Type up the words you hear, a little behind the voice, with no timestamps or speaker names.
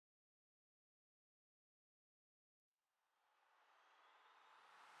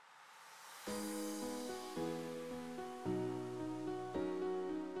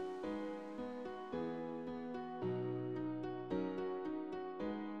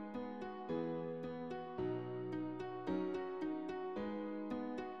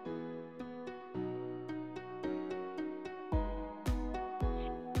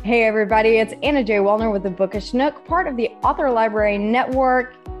Hey everybody, it's Anna J. Wellner with the Bookish Nook, part of the Author Library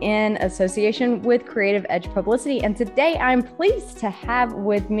Network in association with Creative Edge Publicity. And today I'm pleased to have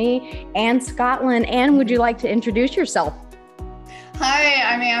with me Anne Scotland. Anne, would you like to introduce yourself?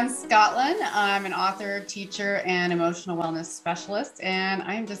 Hi, I'm Anne Scotland. I'm an author, teacher, and emotional wellness specialist, and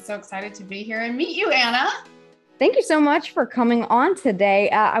I'm just so excited to be here and meet you, Anna. Thank you so much for coming on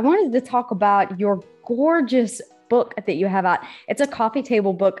today. I wanted to talk about your gorgeous book that you have out. It's a coffee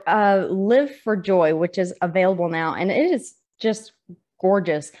table book, Live for Joy, which is available now, and it is just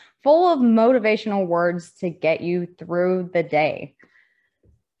gorgeous, full of motivational words to get you through the day.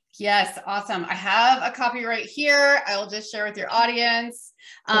 Yes, awesome. I have a copy right here. I will just share with your audience.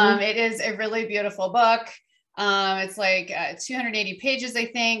 It is a really beautiful book. It's like 280 pages, I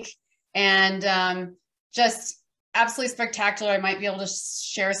think, and just absolutely spectacular. I might be able to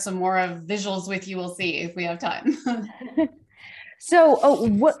share some more of visuals with you. We'll see if we have time. So,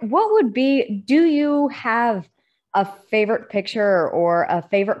 what would be, do you have a favorite picture or a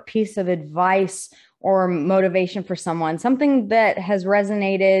favorite piece of advice or motivation for someone, something that has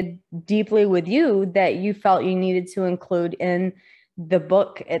resonated deeply with you that you felt you needed to include in the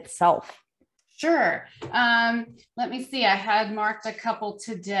book itself? Sure. Let me see. I had marked a couple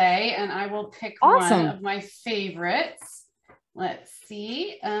today, and I will pick one Awesome. of my favorites. Let's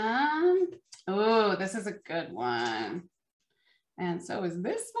see. Oh, this is a good one. And so is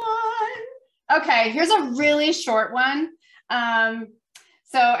this one. Okay, here's a really short one. And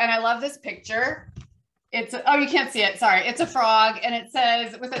I love this picture. Oh, you can't see it. Sorry. It's a frog, and it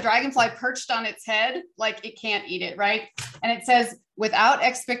says, with a dragonfly perched on its head, like it can't eat it, right? And it says, without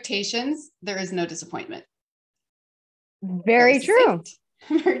expectations, there is no disappointment. Very true.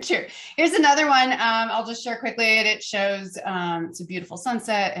 Very true. Here's another one. I'll just share quickly. It shows it's a beautiful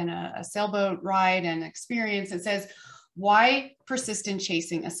sunset and a sailboat ride and experience. It says, why persist in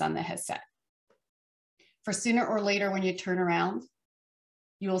chasing a sun that has set? For sooner or later, when you turn around,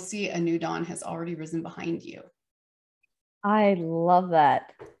 you will see a new dawn has already risen behind you. I love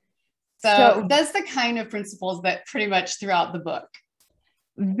that. So that's the kind of principles that pretty much throughout the book.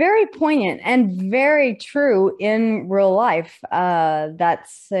 Very poignant and very true in real life.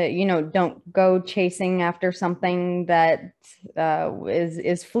 That's don't go chasing after something that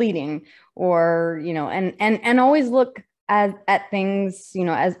is fleeting, or and always look at things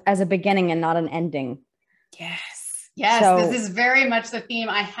as a beginning and not an ending. Yes, so, this is very much the theme.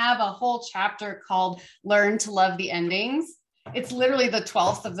 I have a whole chapter called Learn to Love the Endings. It's literally the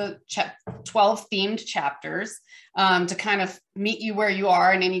 12th of the 12 themed chapters to kind of meet you where you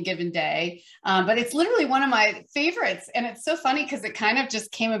are in any given day. But it's literally one of my favorites. And it's so funny because it kind of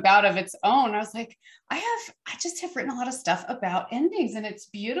just came about of its own. I was like, I just have written a lot of stuff about endings, and it's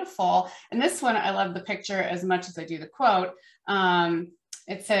beautiful. And this one, I love the picture as much as I do the quote.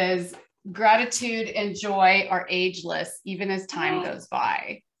 It says, gratitude and joy are ageless, even as time goes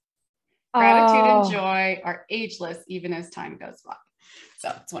by. Gratitude and joy are ageless, even as time goes by.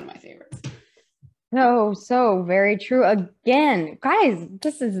 So it's one of my favorites. So very true. Again, guys,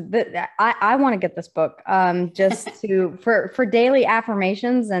 this is I want to get this book just to for daily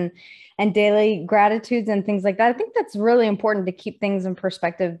affirmations and daily gratitudes and things like that. I think that's really important to keep things in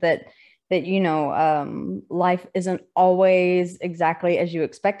perspective, that life isn't always exactly as you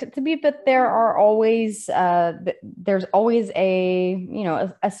expect it to be, but there's always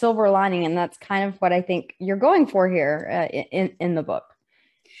a silver lining, and that's kind of what I think you're going for here in the book.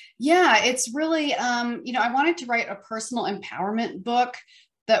 Yeah, it's really, I wanted to write a personal empowerment book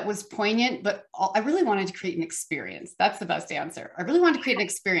that was poignant, but I really wanted to create an experience. That's the best answer. I really wanted to create an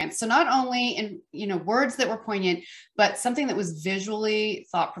experience. So not only in, words that were poignant, but something that was visually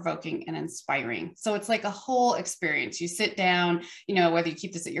thought-provoking and inspiring. So it's like a whole experience. You sit down, whether you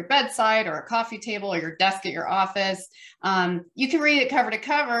keep this at your bedside or a coffee table or your desk at your office, you can read it cover to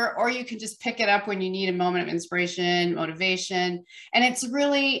cover, or you can just pick it up when you need a moment of inspiration, motivation. And it's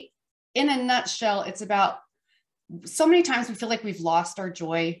really, in a nutshell, it's about, so many times we feel like we've lost our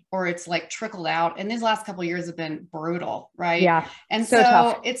joy, or it's like trickled out. And these last couple of years have been brutal, right? Yeah. And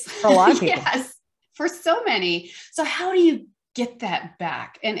so it's for a lot of people. Yes, for so many. So how do you get that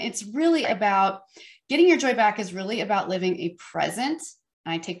back? And it's really about getting your joy back, is really about living a present.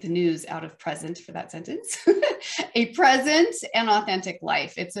 I take the news out of present for that sentence, a present and authentic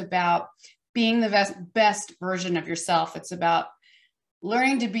life. It's about being the best version of yourself. It's about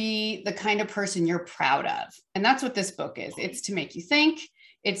learning to be the kind of person you're proud of. And that's what this book is. It's to make you think,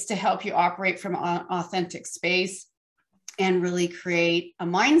 it's to help you operate from an authentic space and really create a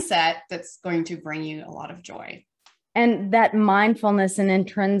mindset that's going to bring you a lot of joy. And that mindfulness and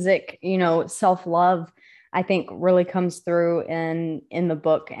intrinsic, self-love I think really comes through in the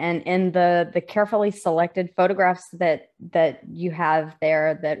book, and in the carefully selected photographs that you have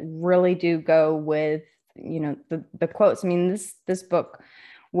there that really do go with, the quotes. I mean, this book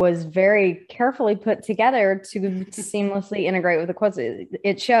was very carefully put together to seamlessly integrate with the quotes.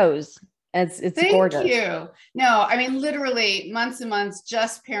 It shows. It's Thank gorgeous. you. No, I mean, literally months and months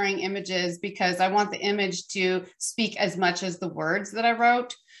just pairing images because I want the image to speak as much as the words that I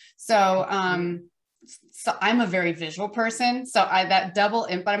wrote. So, so I'm a very visual person. So that double,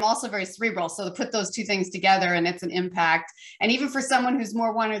 but I'm also very cerebral. So to put those two things together and it's an impact. And even for someone who's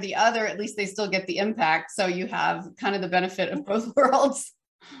more one or the other, at least they still get the impact. So you have kind of the benefit of both worlds.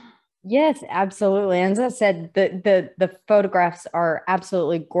 Yes, absolutely. And as I said, the photographs are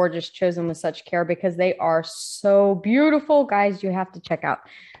absolutely gorgeous, chosen with such care because they are so beautiful. Guys, you have to check out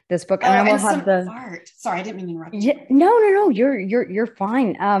this book. And Oh, I will and have some the art. Sorry, I didn't mean to interrupt yeah, you. no, you're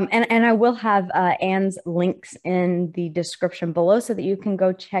fine. And I will have Anne's links in the description below so that you can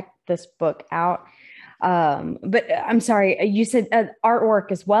go check this book out. But I'm sorry, you said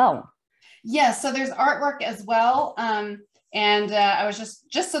artwork as well. Yes, so there's artwork as well. And I was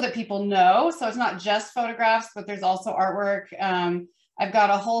just so that people know. So it's not just photographs, but there's also artwork. I've got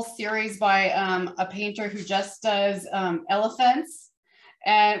a whole series by a painter who just does elephants,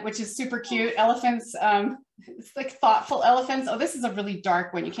 and which is super cute. Elephants, it's like thoughtful elephants. Oh, this is a really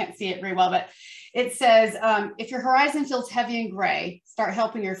dark one. You can't see it very well, but it says, if your horizon feels heavy and gray, start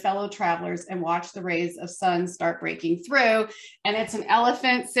helping your fellow travelers and watch the rays of sun start breaking through. And it's an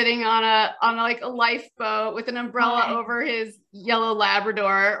elephant sitting on like a lifeboat with an umbrella over his yellow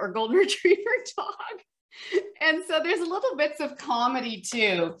Labrador or golden retriever dog. And so there's little bits of comedy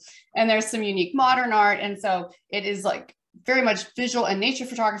too. And there's some unique modern art. And so it is like very much visual and nature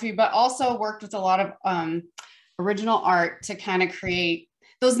photography, but also worked with a lot of original art to kind of create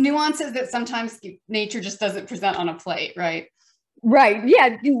those nuances that sometimes nature just doesn't present on a plate, right? Right.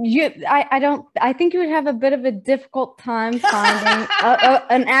 Yeah. I think you would have a bit of a difficult time finding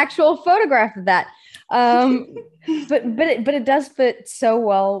an actual photograph of that. But it does fit so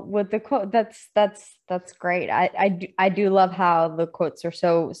well with the quote. That's great. I do love how the quotes are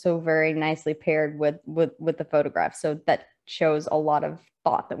so very nicely paired with the photograph. So that shows a lot of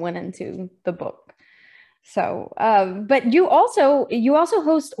thought that went into the book. So, but you also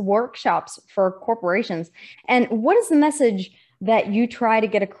host workshops for corporations. And what is the message that you try to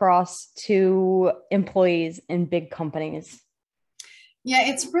get across to employees in big companies? Yeah,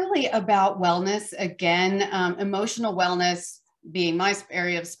 it's really about wellness. Again, emotional wellness being my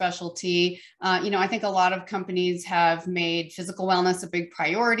area of specialty. I think a lot of companies have made physical wellness a big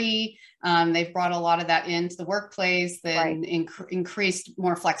priority. They've brought a lot of that into the workplace, then increased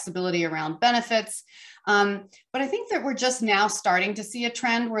more flexibility around benefits. But I think that we're just now starting to see a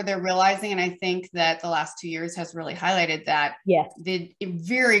trend where they're realizing, and I think that the last 2 years has really highlighted that the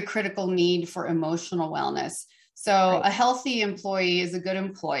very critical need for emotional wellness. So a healthy employee is a good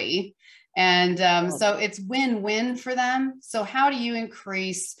employee. And so it's win-win for them. So how do you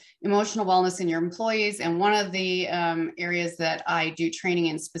increase emotional wellness in your employees? And one of the areas that I do training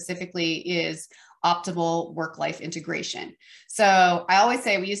in specifically is optimal work-life integration. So I always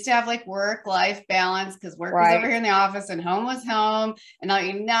say we used to have like work-life balance because work was over here in the office and home was home,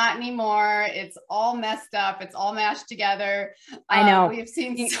 and not anymore. It's all messed up. It's all mashed together. I know. We have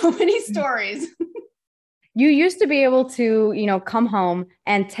seen so many stories. You used to be able to, come home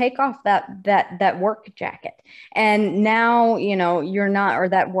and take off that work jacket. And now, you're not, or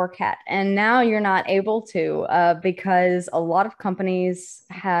that work hat. And now you're not able to, because a lot of companies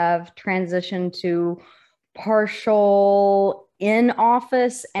have transitioned to partial in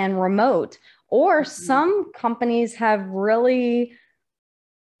office and remote, or some companies have really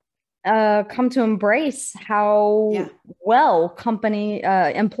come to embrace how well company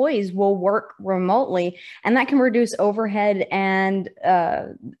employees will work remotely, and that can reduce overhead and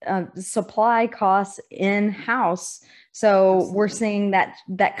supply costs in house. So we're seeing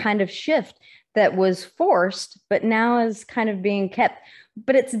that kind of shift that was forced, but now is kind of being kept.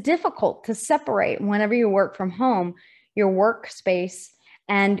 But it's difficult to separate whenever you work from home, your workspace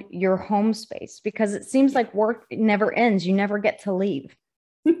and your home space, because it seems like work never ends. You never get to leave.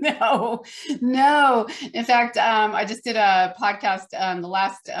 No. In fact, I just did a podcast.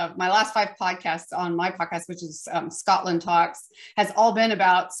 My last 5 podcasts on my podcast, which is Scotland Talks, has all been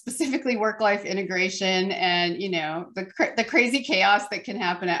about specifically work-life integration and the crazy chaos that can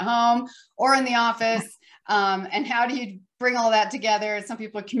happen at home or in the office, and how do you bring all that together? Some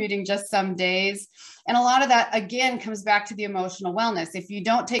people are commuting just some days, and a lot of that again comes back to the emotional wellness. If you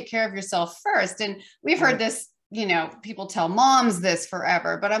don't take care of yourself first, and we've heard this. People tell moms this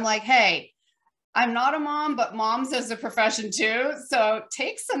forever, but I'm like, hey, I'm not a mom, but moms as a profession too. So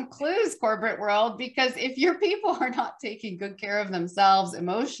take some clues, corporate world, because if your people are not taking good care of themselves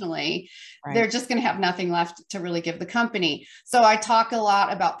emotionally, they're Right. just going to have nothing left to really give the company. So I talk a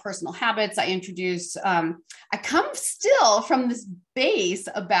lot about personal habits. I introduce, I come still from this base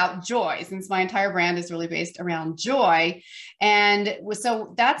about joy, since my entire brand is really based around joy. And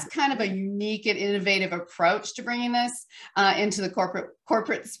so that's kind of a unique and innovative approach to bringing this into the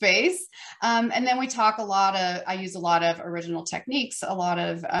corporate space. And then we talk a lot of, I use a lot of original techniques, a lot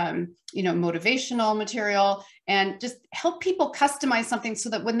of, motivational material, and just help people customize something so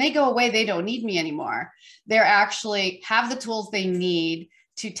that when they go away, they don't need me anymore. They're actually have the tools they need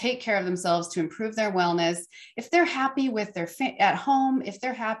to take care of themselves, to improve their wellness. If they're happy with their at home, if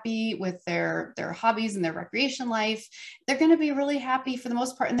they're happy with their hobbies and their recreation life, they're going to be really happy for the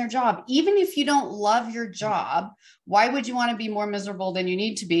most part in their job. Even if you don't love your job, why would you want to be more miserable than you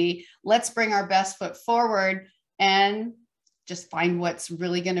need to be? Let's bring our best foot forward and just find what's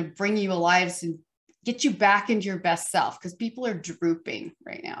really going to bring you alive and get you back into your best self, because people are drooping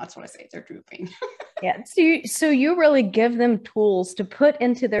right now. That's what I say. They're drooping. Yeah. So you really give them tools to put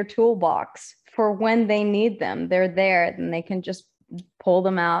into their toolbox for when they need them. They're there and they can just pull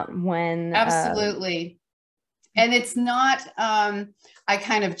them out when. Absolutely. And it's not, I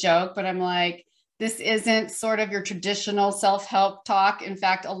kind of joke, but I'm like, this isn't sort of your traditional self-help talk. In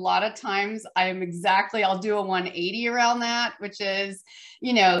fact, a lot of times I'll do a 180 around that, which is,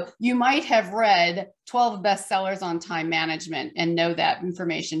 you might have read 12 bestsellers on time management and know that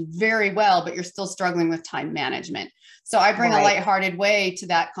information very well, but you're still struggling with time management. So I bring a lighthearted way to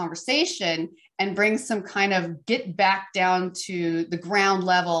that conversation and bring some kind of get back down to the ground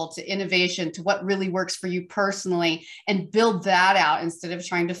level, to innovation, to what really works for you personally, and build that out instead of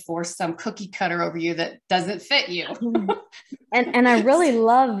trying to force some cookie cutter over you that doesn't fit you. And I really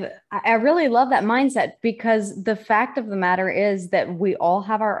love that mindset, because the fact of the matter is that we all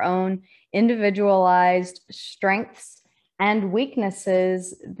have our own individualized strengths and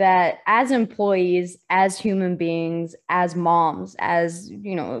weaknesses, that as employees, as human beings, as moms, as,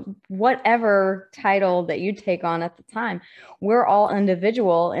 whatever title that you take on at the time, we're all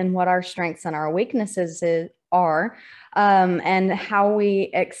individual in what our strengths and our weaknesses are, and how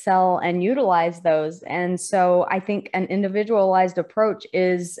we excel and utilize those. And so I think an individualized approach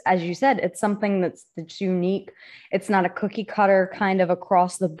is, as you said, it's something that's unique. It's not a cookie cutter kind of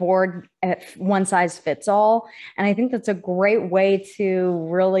across the board, one size fits all. And I think that's a great way to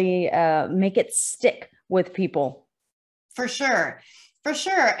really make it stick with people. For sure. For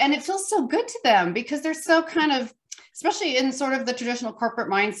sure. And it feels so good to them because they're so kind of, especially in sort of the traditional corporate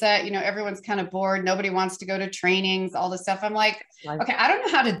mindset, everyone's kind of bored. Nobody wants to go to trainings, all this stuff. I'm like, okay, I don't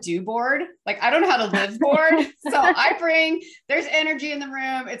know how to do bored. Like, I don't know how to live bored. So there's energy in the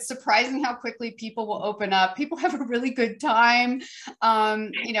room. It's surprising how quickly people will open up. People have a really good time.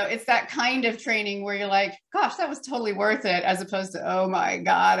 It's that kind of training where you're like, gosh, that was totally worth it. As opposed to, oh my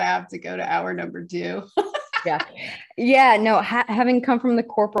God, I have to go to hour number 2. Yeah. No, having come from the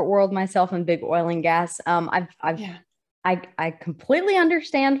corporate world myself in big oil and gas, I completely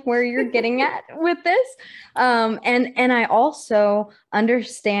understand where you're getting at with this. And I also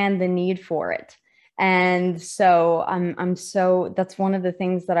understand the need for it. And so that's one of the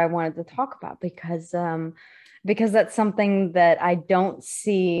things that I wanted to talk about, because that's something that I don't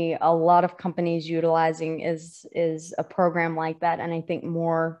see a lot of companies utilizing is a program like that. And I think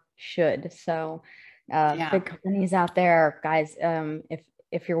more should. So big companies out there, guys,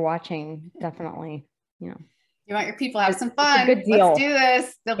 if you're watching, definitely, you want your people to have some fun. Good deal. Let's do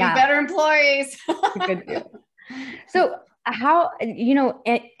this. They'll be better employees. Good deal. So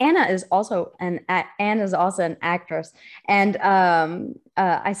Anna is also an actress, and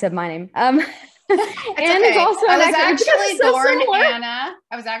I said my name. Anna is also an actress.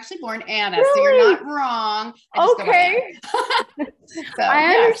 I was actually born Anna, really? So you're not wrong. Okay. So,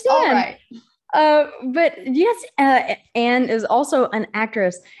 I understand. All right. But yes, Anne is also an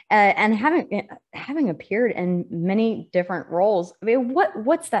actress, and having appeared in many different roles. I mean,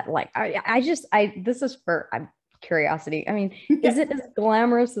 what's that like? This is for curiosity. I mean, is it as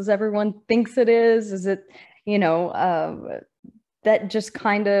glamorous as everyone thinks it is? Is it, that just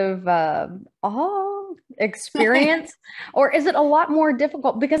kind of experience, or is it a lot more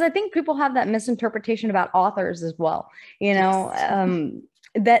difficult? Because I think people have that misinterpretation about authors as well. Yes.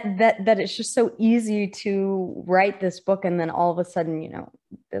 That it's just so easy to write this book and then all of a sudden,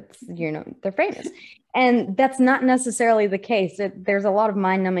 they're famous. And that's not necessarily the case. There's a lot of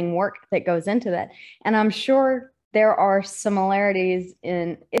mind-numbing work that goes into that. And I'm sure there are similarities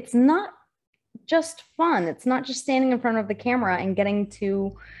in, it's not just fun. It's not just standing in front of the camera and getting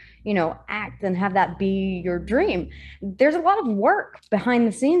to, act and have that be your dream. There's a lot of work behind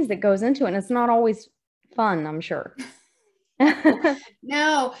the scenes that goes into it, and it's not always fun, I'm sure.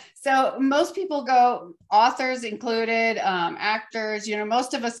 No. So most people go, authors included, actors,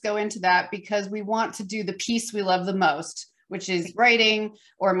 most of us go into that because we want to do the piece we love the most, which is writing,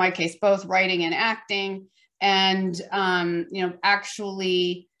 or in my case, both writing and acting. And,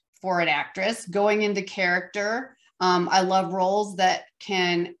 actually for an actress going into character, I love roles that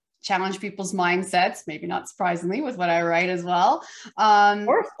can challenge people's mindsets, maybe not surprisingly with what I write as well,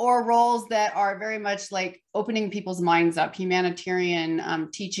 or roles that are very much like opening people's minds up, humanitarian,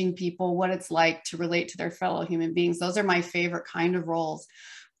 teaching people what it's like to relate to their fellow human beings. Those are my favorite kind of roles.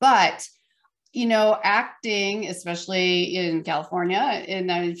 But acting, especially in California,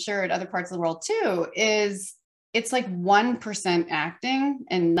 and I'm sure in other parts of the world too, it's like 1% acting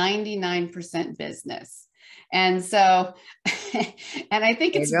and 99% business. And so, and I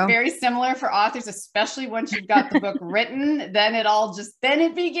think it's very similar for authors, especially once you've got the book written, then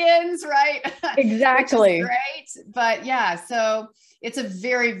it begins, right? Exactly. Which is great. But yeah, so it's a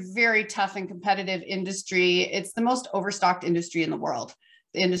very, very tough and competitive industry. It's the most overstocked industry in the world,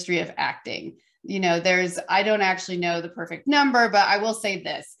 the industry of acting. I don't actually know the perfect number, but I will say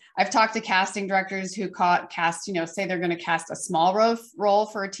this. I've talked to casting directors who say they're going to cast a small role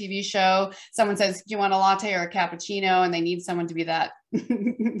for a TV show. Someone says, do you want a latte or a cappuccino? And they need someone to be that,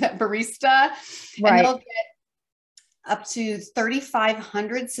 that barista. Right. And they'll get up to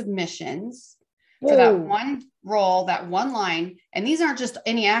 3,500 submissions for that one role, that one line. And these aren't just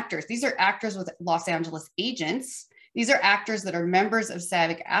any actors. These are actors with Los Angeles agents. These are actors that are members of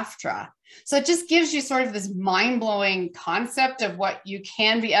SAG-AFTRA. So it just gives you sort of this mind-blowing concept of what you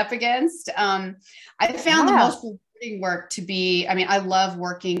can be up against. I found the most rewarding work to be, I love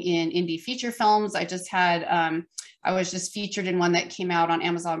working in indie feature films. I was just featured in one that came out on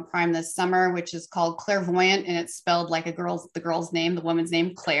Amazon Prime this summer, which is called Clairvoyant, and it's spelled like the girl's name, the woman's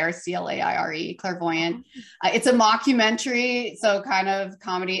name, Claire, Claire, Clairvoyant. It's a mockumentary, so kind of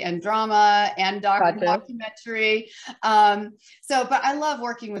comedy and drama and documentary. But I love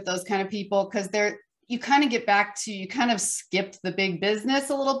working with those kind of people because you kind of skip the big business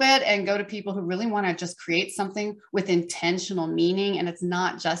a little bit and go to people who really want to just create something with intentional meaning. And it's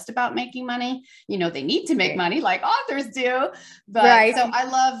not just about making money. They need to make money like authors do. But so I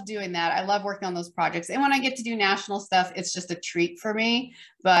love doing that. I love working on those projects. And when I get to do national stuff, it's just a treat for me.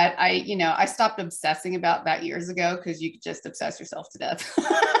 But I stopped obsessing about that years ago because you could just obsess yourself to death.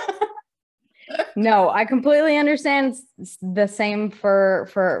 No, I completely understand. It's the same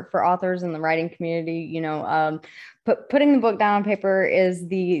for authors in the writing community. Putting the book down on paper is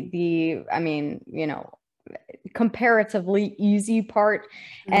the comparatively easy part.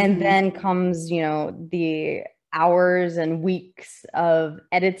 Mm-hmm. And then comes, the hours and weeks of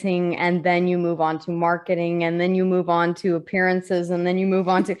editing, and then you move on to marketing, and then you move on to appearances, and then you move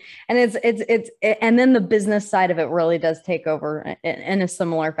on to, and and then the business side of it really does take over in a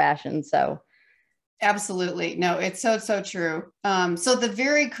similar fashion. So. Absolutely. No, it's so true. So the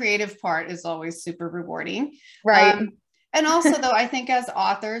very creative part is always super rewarding. Right. And also though, I think as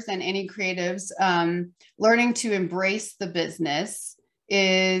authors and any creatives, learning to embrace the business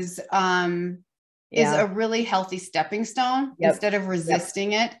is a really healthy stepping stone instead of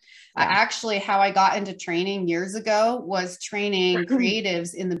resisting it. Actually, how I got into training years ago was training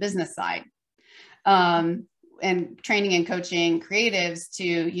creatives in the business side. And training and coaching creatives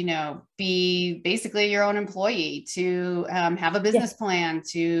to, be basically your own employee, to have a business plan,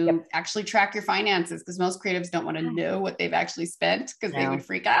 to actually track your finances, because most creatives don't want to know what they've actually spent because they would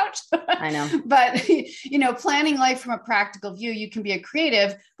freak out. I know. But, planning life from a practical view, you can be a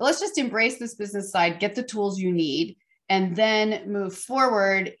creative, but let's just embrace this business side, get the tools you need, and then move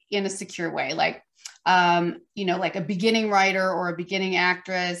forward in a secure way. Like, like a beginning writer or a beginning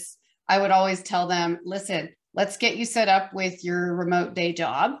actress, I would always tell them, listen, let's get you set up with your remote day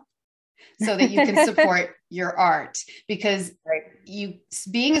job so that you can support your art, because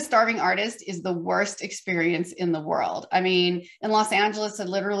being a starving artist is the worst experience in the world. In Los Angeles, I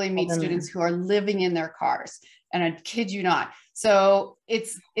literally meet students who are living in their cars, and I kid you not. So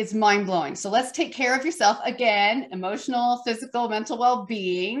it's mind blowing. So let's take care of yourself again, emotional, physical, mental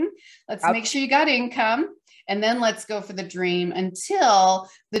well-being. Let's make sure you got income. And then let's go for the dream until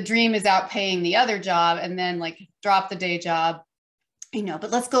the dream is outpaying the other job, and then drop the day job,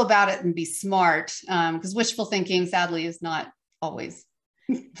 but let's go about it and be smart. Because wishful thinking, sadly, is not always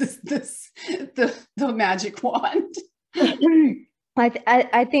the magic wand.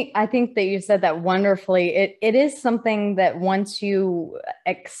 I think that you said that wonderfully. It is something that once you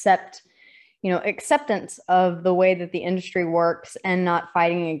accept acceptance of the way that the industry works and not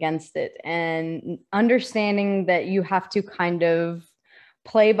fighting against it, and understanding that you have to kind of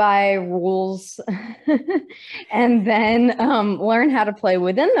play by rules and then learn how to play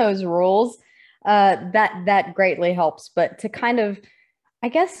within those rules. That greatly helps. But to kind of, I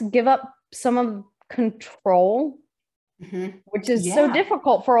guess, give up some of control, which is so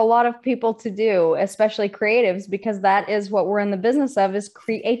difficult for a lot of people to do, especially creatives, because that is what we're in the business of, is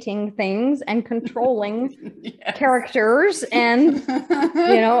creating things and controlling characters and,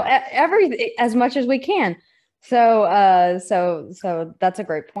 every as much as we can. So that's a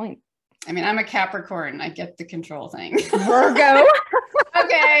great point. I mean, I'm a Capricorn. I get the control thing. Virgo.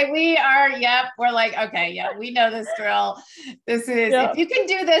 Okay, we are. Yep, we're like, okay, yeah, we know this drill. This is if you can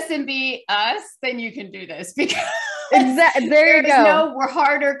do this and be us, then you can do this, because exactly. There you go. We're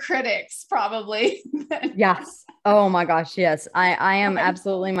harder critics, probably. Yes. Oh my gosh. Yes. I am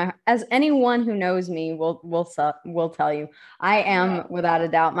absolutely as anyone who knows me will tell you, I am without a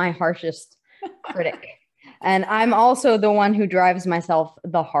doubt my harshest critic. And I'm also the one who drives myself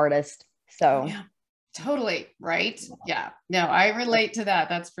the hardest. So yeah, totally. Right. Yeah. No, I relate to that.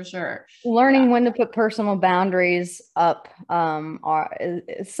 That's for sure. Learning when to put personal boundaries up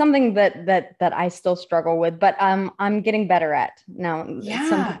is something that I still struggle with, but I'm getting better at now.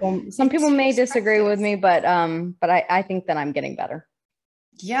 Yeah. Some people may disagree with me, but I think that I'm getting better.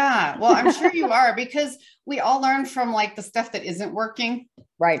 Yeah. Well, I'm sure you are, because we all learn from like the stuff that isn't working.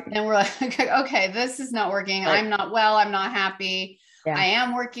 Right. And we're like, okay, this is not working. Right. I'm not well. I'm not happy. Yeah. I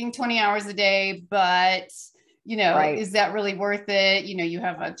am working 20 hours a day, but is that really worth it? You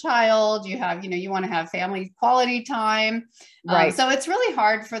have a child, you want to have family quality time. Right. So it's really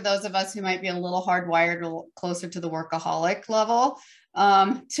hard for those of us who might be a little hardwired, or closer to the workaholic level,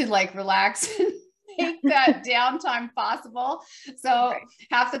 to like relax and make that downtime possible. So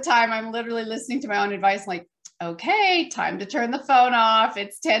half the time I'm literally listening to my own advice, like, okay, time to turn the phone off.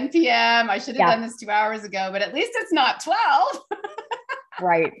 It's 10 p.m. I should have done this 2 hours ago, but at least it's not 12.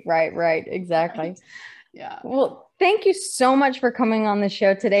 Right. Exactly. Right. Yeah. Well, thank you so much for coming on the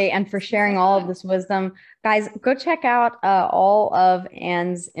show today and for sharing all of this wisdom. Guys, go check out all of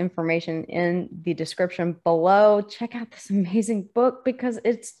Anne's information in the description below. Check out this amazing book, because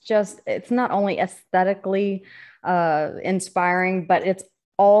it's not only aesthetically inspiring, but it's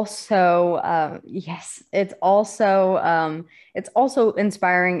also it's also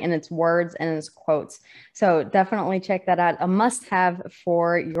inspiring in its words and its quotes. So definitely check that out. A must-have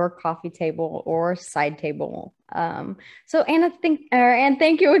for your coffee table or side table. So Anna, and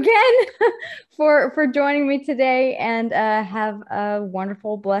thank you again for joining me today, and have a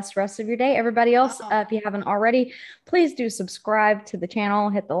wonderful, blessed rest of your day. Everybody else, if you haven't already, please do subscribe to the channel,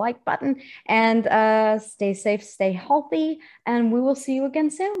 hit the like button, and stay safe, stay healthy, and we will see you again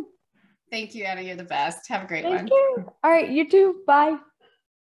soon. Thank you, Anna. You're the best. Have a great one. Thank you. All right, you too. Bye.